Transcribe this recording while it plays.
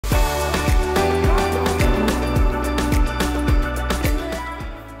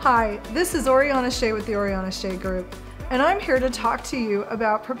Hi, this is Oriana Shea with the Oriana Shea Group, and I'm here to talk to you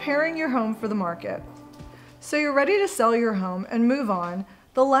about preparing your home for the market. So you're ready to sell your home and move on.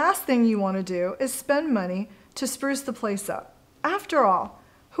 The last thing you want to do is spend money to spruce the place up. After all,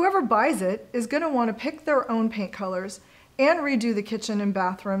 whoever buys it is going to want to pick their own paint colors and redo the kitchen and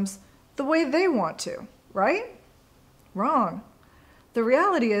bathrooms the way they want to, right? Wrong. The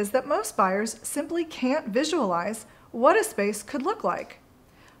reality is that most buyers simply can't visualize what a space could look like.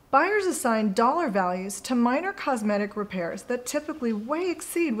 Buyers assign dollar values to minor cosmetic repairs that typically way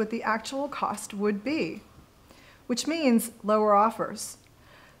exceed what the actual cost would be, which means lower offers.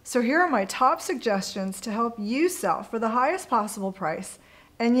 So here are my top suggestions to help you sell for the highest possible price,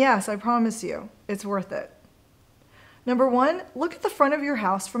 and yes, I promise you, it's worth it. Number one, look at the front of your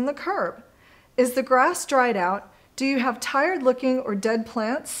house from the curb. Is the grass dried out? Do you have tired-looking or dead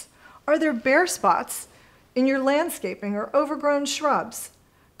plants? Are there bare spots in your landscaping or overgrown shrubs?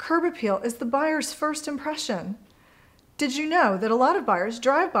 Curb appeal is the buyer's first impression. Did you know that a lot of buyers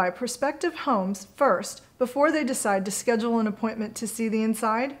drive by prospective homes first before they decide to schedule an appointment to see the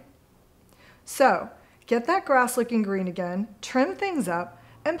inside? So, get that grass looking green again, trim things up,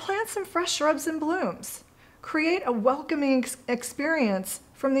 and plant some fresh shrubs and blooms. Create a welcoming experience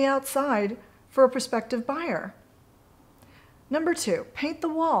from the outside for a prospective buyer. Number two, paint the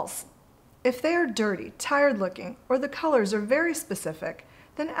walls. If they are dirty, tired looking, or the colors are very specific,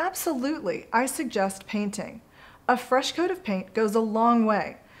 then absolutely, I suggest painting. A fresh coat of paint goes a long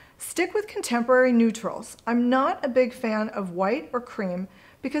way. Stick with contemporary neutrals. I'm not a big fan of white or cream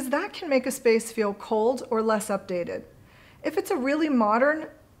because that can make a space feel cold or less updated. If it's a really modern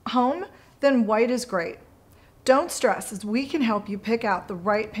home, then white is great. Don't stress, as we can help you pick out the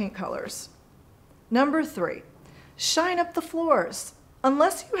right paint colors. Number three, shine up the floors.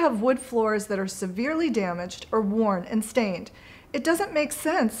 Unless you have wood floors that are severely damaged or worn and stained, it doesn't make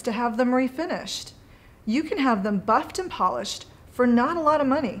sense to have them refinished. You can have them buffed and polished for not a lot of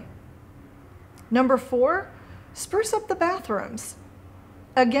money. Number four, spruce up the bathrooms.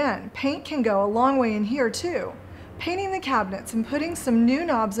 Again, paint can go a long way in here too. Painting the cabinets and putting some new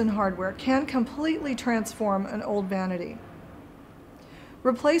knobs and hardware can completely transform an old vanity.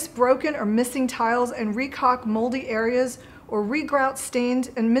 Replace broken or missing tiles and recaulk moldy areas or regrout stained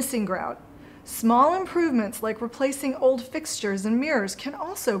and missing grout. Small improvements like replacing old fixtures and mirrors can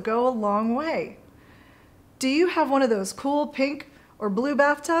also go a long way. Do you have one of those cool pink or blue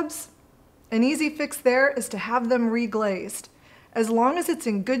bathtubs? An easy fix there is to have them reglazed. As long as it's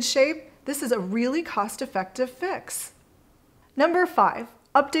in good shape, this is a really cost-effective fix. Number five,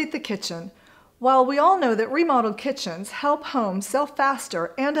 update the kitchen. While we all know that remodeled kitchens help homes sell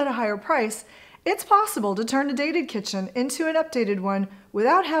faster and at a higher price, it's possible to turn a dated kitchen into an updated one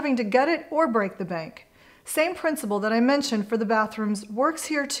without having to gut it or break the bank. Same principle that I mentioned for the bathrooms works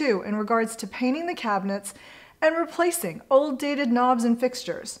here too in regards to painting the cabinets and replacing old dated knobs and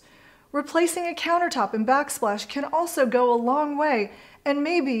fixtures. Replacing a countertop and backsplash can also go a long way and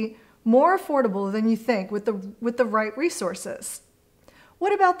may be more affordable than you think with the right resources.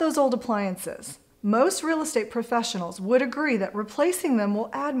 What about those old appliances? Most real estate professionals would agree that replacing them will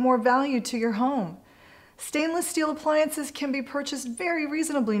add more value to your home. Stainless steel appliances can be purchased very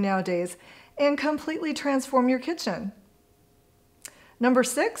reasonably nowadays and completely transform your kitchen. Number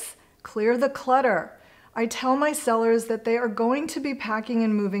six, clear the clutter. I tell my sellers that they are going to be packing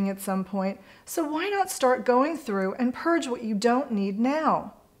and moving at some point, so why not start going through and purge what you don't need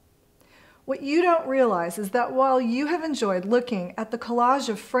now? What you don't realize is that while you have enjoyed looking at the collage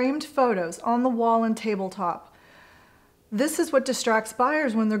of framed photos on the wall and tabletop, this is what distracts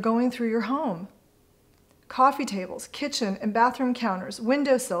buyers when they're going through your home. Coffee tables, kitchen and bathroom counters,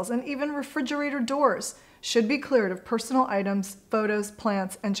 windowsills, and even refrigerator doors should be cleared of personal items, photos,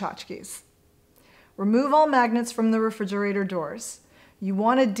 plants, and tchotchkes. Remove all magnets from the refrigerator doors. You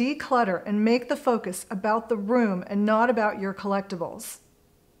want to declutter and make the focus about the room and not about your collectibles.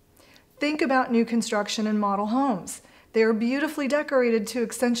 Think about new construction and model homes. They are beautifully decorated to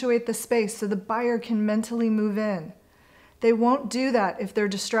accentuate the space so the buyer can mentally move in. They won't do that if they're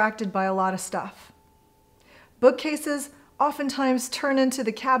distracted by a lot of stuff. Bookcases oftentimes turn into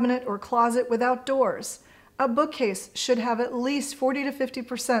the cabinet or closet without doors. A bookcase should have at least 40 to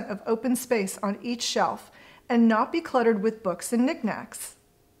 50% of open space on each shelf and not be cluttered with books and knickknacks.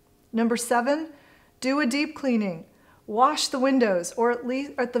 Number seven, do a deep cleaning. Wash the windows, or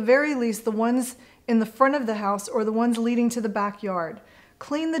at the very least the ones in the front of the house or the ones leading to the backyard.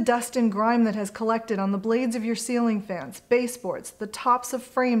 Clean the dust and grime that has collected on the blades of your ceiling fans, baseboards, the tops of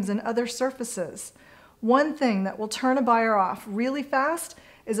frames, and other surfaces. One thing that will turn a buyer off really fast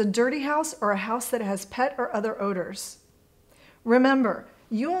is a dirty house or a house that has pet or other odors. Remember,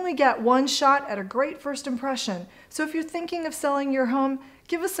 You only get one shot at a great first impression, so if you're thinking of selling your home,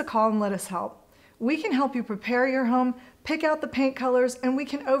 give us a call and let us help. We can help you prepare your home, pick out the paint colors, and we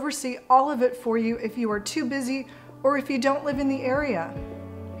can oversee all of it for you if you are too busy or if you don't live in the area.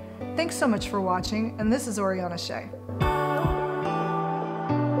 Thanks so much for watching, and this is Oriana Shea.